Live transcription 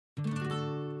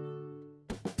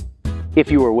If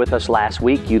you were with us last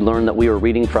week, you learned that we were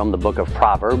reading from the book of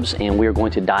Proverbs, and we are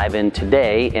going to dive in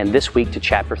today and this week to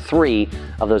chapter 3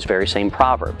 of those very same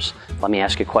Proverbs. Let me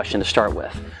ask you a question to start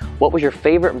with. What was your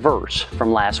favorite verse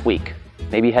from last week?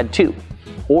 Maybe you had two.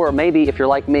 Or maybe if you're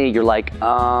like me, you're like,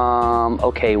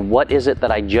 okay, what is it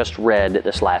that I just read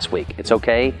this last week? It's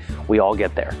okay, we all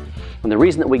get there. And the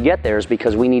reason that we get there is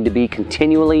because we need to be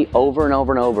continually over and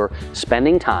over and over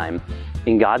spending time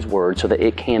in God's Word so that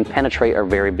it can penetrate our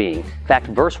very being. In fact,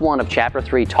 verse 1 of chapter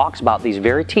 3 talks about these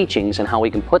very teachings and how we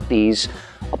can put these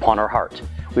upon our heart.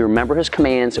 We remember His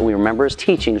commands and we remember His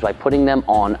teachings by putting them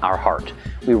on our heart.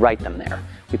 We write them there.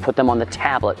 We put them on the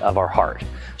tablet of our heart.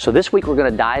 So this week we're going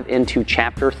to dive into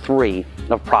chapter 3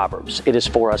 of Proverbs. It is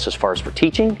for us as far as for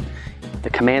teaching,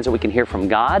 the commands that we can hear from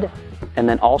God, and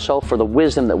then also for the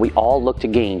wisdom that we all look to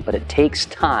gain, but it takes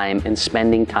time and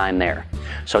spending time there.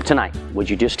 So tonight, would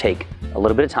you just take a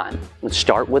little bit of time and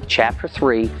start with chapter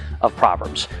 3 of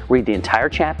Proverbs. Read the entire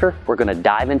chapter. We're going to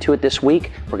dive into it this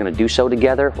week. We're going to do so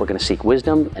together. We're going to seek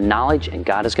wisdom and knowledge, and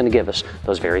God is going to give us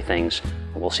those very things.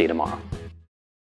 And we'll see you tomorrow.